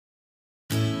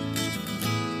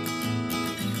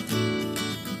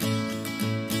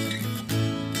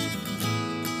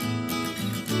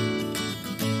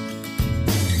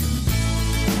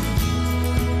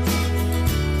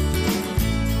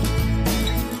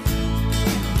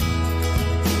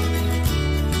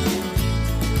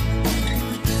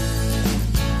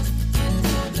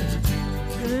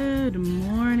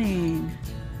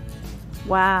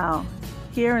Wow,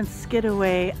 here in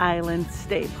Skidaway Island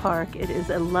State Park, it is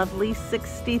a lovely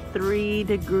 63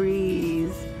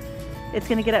 degrees. It's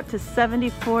gonna get up to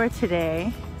 74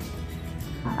 today.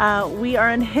 We are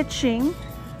in hitching.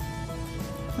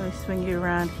 Let me swing you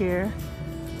around here.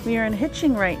 We are in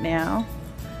hitching right now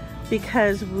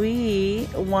because we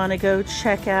wanna go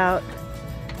check out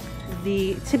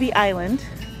the Tybee Island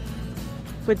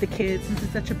with the kids. Since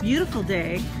it's such a beautiful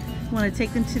day, we wanna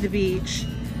take them to the beach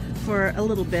for a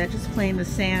little bit, just play in the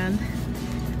sand.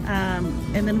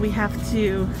 And then we have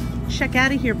to check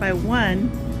out of here by 1.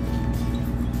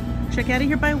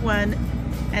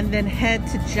 And then head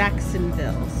to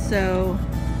Jacksonville. So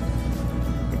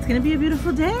it's gonna be a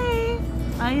beautiful day.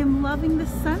 I am loving the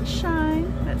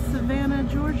sunshine that Savannah,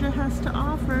 Georgia has to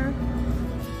offer.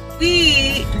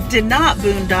 We did not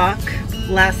boondock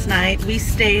last night. We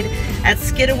stayed at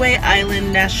Skidaway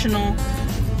Island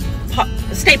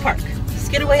State Park.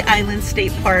 Skidaway Island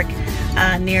State Park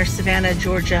near Savannah,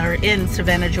 Georgia, or in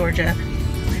Savannah, Georgia.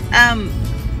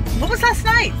 What was last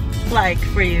night like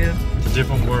for you? It's a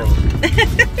different world.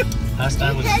 Last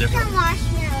night was different.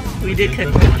 We did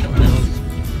cook marshmallows.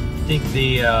 I think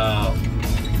the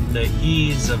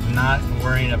ease of not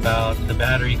worrying about the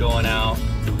battery going out,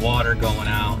 the water going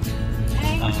out.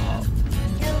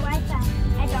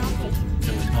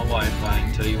 There was no Wi-Fi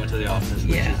until you went to the office,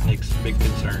 which is Nick's big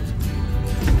concern.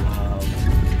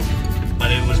 But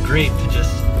it was great to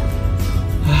just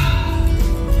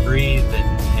breathe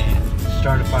and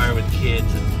start a fire with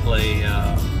kids and play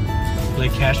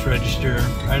cash register,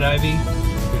 right, Ivy?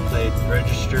 We played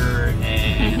register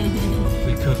and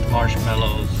we cooked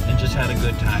marshmallows and just had a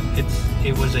good time.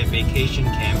 It was a vacation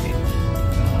camping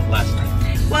last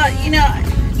night. Well, you know,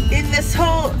 in this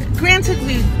whole, granted,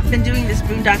 we've been doing this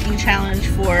boondocking challenge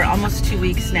for almost 2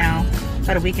 weeks now,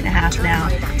 about a week and a half now.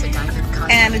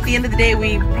 And at the end of the day,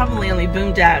 we probably only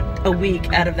boondocked a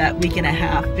week out of that week and a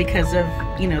half because of,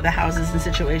 you know, the houses and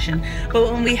situation.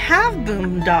 But when we have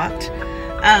boondocked,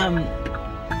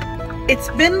 it's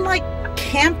been like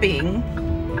camping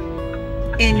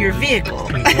in your vehicle.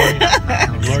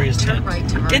 Glorious tent.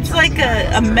 It's like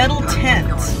a metal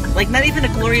tent, like not even a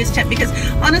glorious tent, because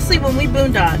honestly when we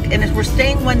boondock and if we're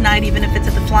staying one night, even if it's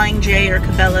at the Flying J or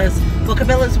Cabela's, well,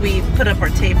 Cabela's we put up our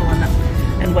table and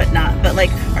whatnot, but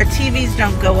like our TVs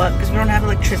don't go up because we don't have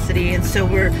electricity, and so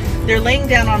they're laying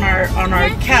down on our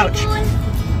couch.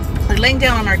 They're laying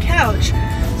down on our couch,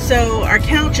 so our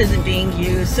couch isn't being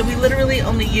used, so we literally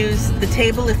only use the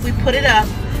table if we put it up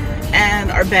and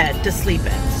our bed to sleep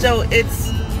in. So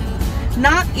it's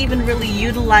not even really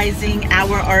utilizing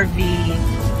our RV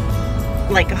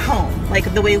like a home,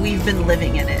 like the way we've been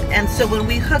living in it. And so when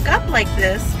we hook up like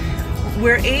this,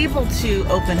 we're able to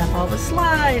open up all the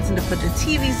slides and to put the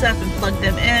TVs up and plug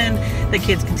them in. The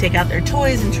kids can take out their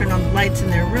toys and turn on the lights in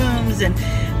their rooms, and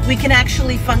we can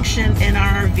actually function in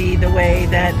our RV the way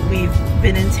that we've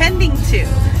been intending to.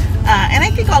 And I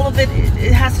think all of it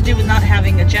has to do with not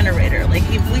having a generator. Like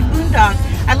if we boondock,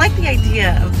 I like the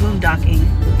idea of boondocking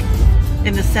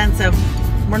in the sense of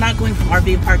we're not going from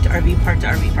RV park to RV park to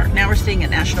RV park. Now we're staying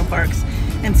at national parks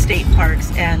and state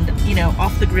parks and, you know,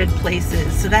 off the grid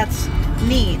places. So that's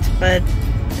neat, but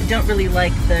I don't really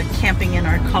like the camping in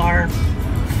our car,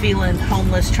 feeling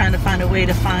homeless, trying to find a way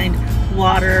to find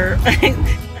water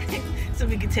so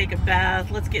we can take a bath.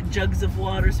 Let's get jugs of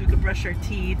water so we can brush our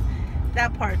teeth.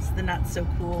 That part's the not so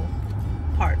cool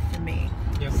part for me.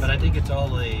 Yeah, but I think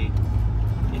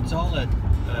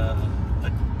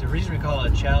the reason we call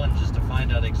it a challenge is to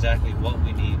find out exactly what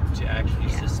we need to actually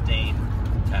sustain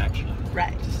that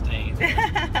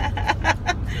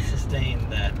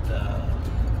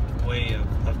way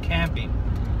of camping,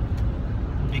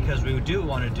 because we do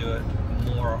want to do it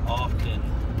more often,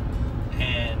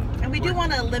 and we do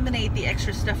want to eliminate the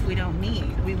extra stuff we don't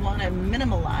need. We want to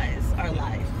minimalize our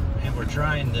life. And we're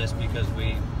trying this because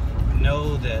we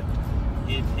know that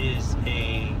it is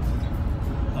a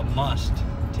must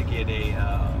to get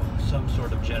some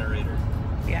sort of generator.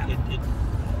 Yeah.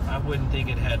 I wouldn't think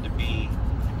it had to be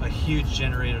a huge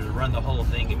generator to run the whole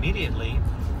thing immediately,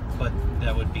 but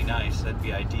that would be nice. That'd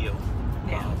be ideal.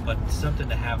 Yeah. But something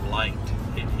to have light.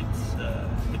 It's a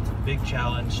big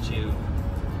challenge to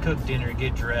cook dinner,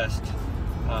 get dressed,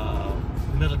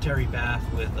 military bath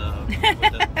with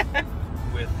a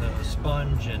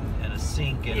sponge and a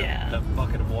sink and a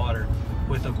bucket of water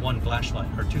with one flashlight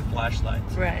or 2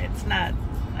 flashlights. Right, it's not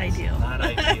ideal. It's not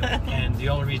ideal. And the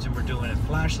only reason we're doing it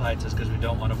flashlights is because we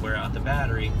don't want to wear out the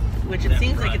battery. Which it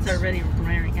seems like it's already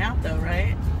wearing out though,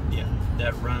 right? Yeah,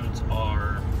 that runs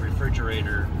our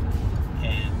refrigerator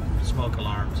and smoke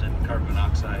alarms and carbon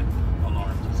monoxide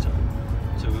alarms and stuff.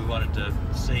 So we wanted to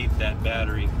save that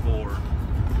battery for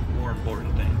more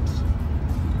important things.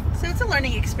 So it's a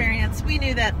learning experience. We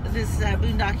knew that this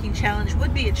boondocking challenge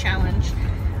would be a challenge.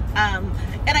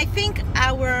 And I think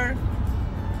our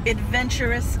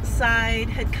adventurous side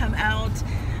had come out.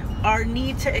 Our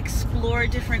need to explore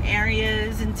different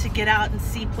areas and to get out and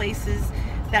see places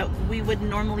that we would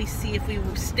normally see if we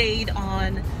stayed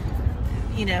on,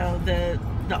 you know, the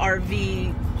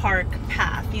RV park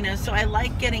path, you know. So I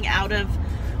like getting out of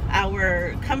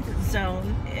our comfort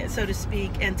zone, so to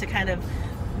speak, and to kind of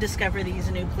discover these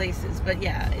new places. But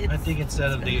yeah, I think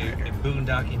instead of the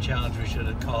boondocking challenge, we should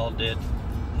have called it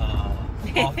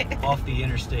off the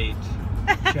interstate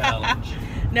challenge.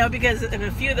 No, because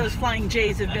a few of those flying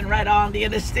J's have been right on the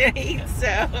interstate.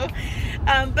 So,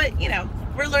 but you know,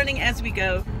 we're learning as we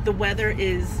go. The weather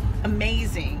is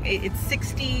amazing. It's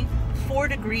 64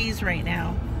 degrees right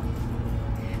now.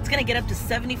 It's gonna get up to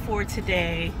 74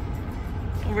 today.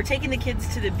 And we're taking the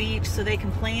kids to the beach so they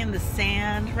can play in the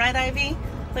sand. Right, Ivy?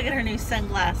 Look at her new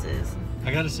sunglasses.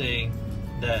 I gotta say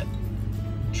that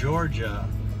Georgia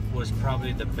was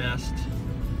probably the best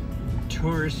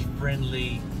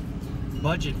tourist-friendly,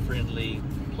 budget-friendly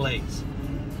place.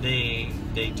 They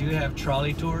do have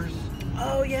trolley tours.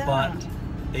 Oh yeah. But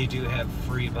they do have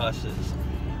free buses,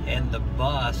 and the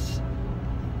bus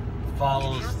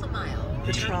follows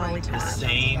the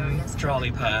same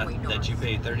trolley path that you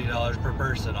pay $30 per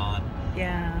person on.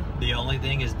 Yeah. The only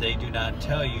thing is they do not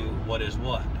tell you what is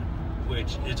what,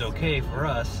 which is okay for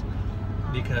us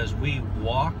because we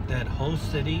walked that whole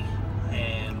city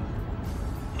and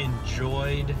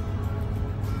enjoyed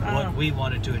what we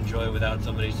wanted to enjoy without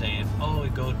somebody saying, oh,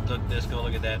 go look this, go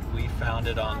look at that. We found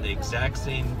it on the exact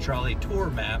same trolley tour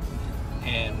map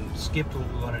and skipped what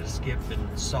we wanted to skip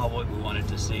and saw what we wanted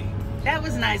to see. That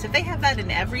was nice. If they have that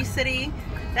in every city,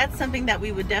 that's something that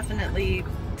we would definitely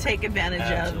take advantage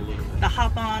Absolutely. of. The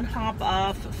hop on, hop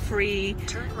off, free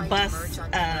bus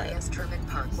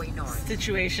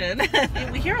situation.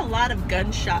 We hear a lot of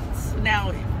gunshots.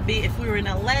 Now, if we were in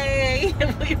LA,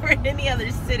 if we were in any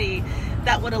other city,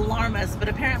 that would alarm us. But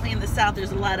apparently in the South,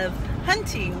 there's a lot of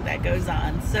hunting that goes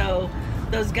on. So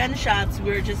those gunshots,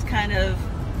 we're just kind of,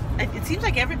 it seems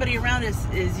like everybody around us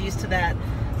is used to that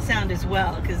sound as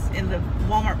well, because in the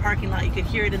Walmart parking lot you could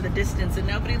hear it in the distance and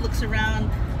nobody looks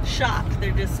around shocked.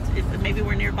 They're just, maybe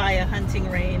we're nearby a hunting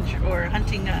range or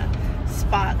hunting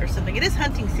spot or something. It is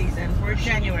hunting season. We're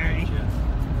January,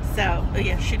 so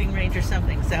yeah, shooting range or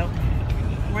something. So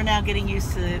we're now getting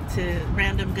used to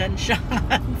random gunshots.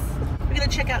 We're gonna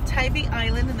check out Tybee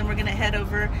Island and then we're gonna head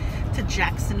over to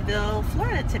Jacksonville,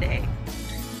 Florida today.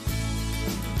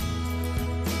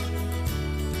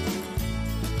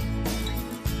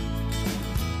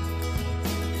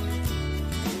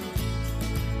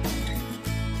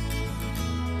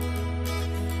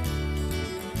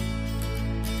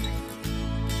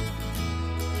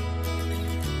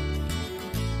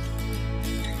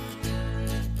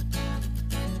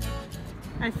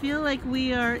 I feel like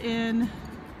we are in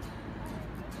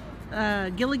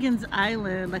Gilligan's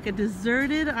Island, like a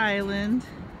deserted island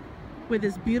with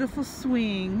this beautiful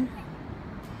swing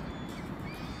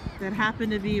that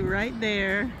happened to be right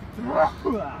there.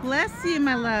 Bless you,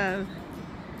 my love.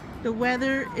 The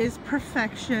weather is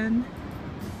perfection.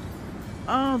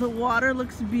 Oh, the water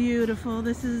looks beautiful.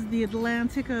 This is the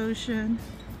Atlantic Ocean.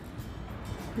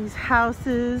 These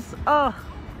houses. Oh.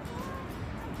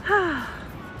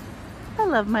 I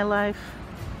love my life.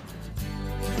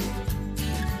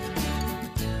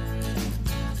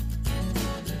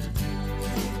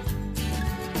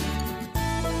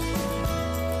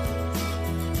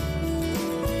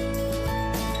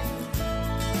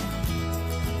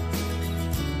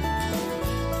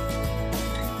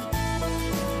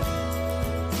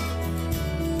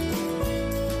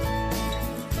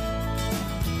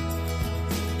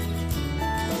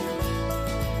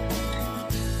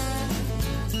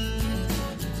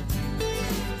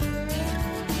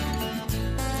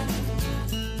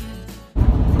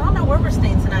 Where we're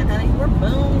staying tonight, honey? We're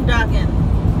boondocking.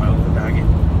 Boondocking.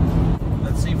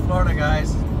 Let's see Florida,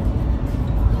 guys.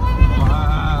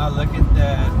 Wow, look at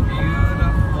that.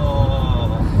 Beautiful.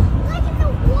 Look at the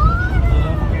water.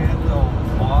 Look at the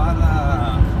water.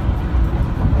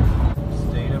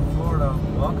 State of Florida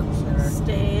Welcome Center.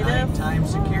 State of Nighttime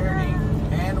security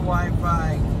and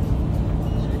Wi-Fi.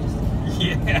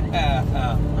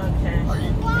 Yeah. Okay. Are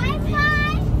you kidding me?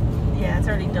 Wi-Fi? Yeah, it's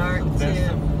already dark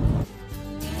too.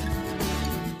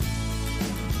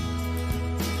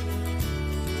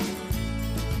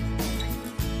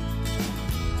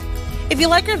 If you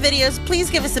like our videos, please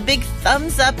give us a big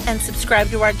thumbs up and subscribe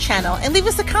to our channel and leave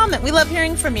us a comment. We love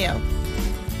hearing from you.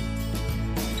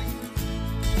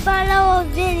 follow our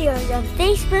videos on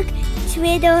Facebook,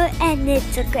 Twitter, and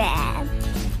Instagram.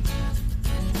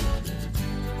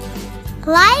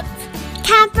 Lights,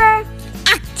 camper,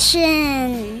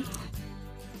 action!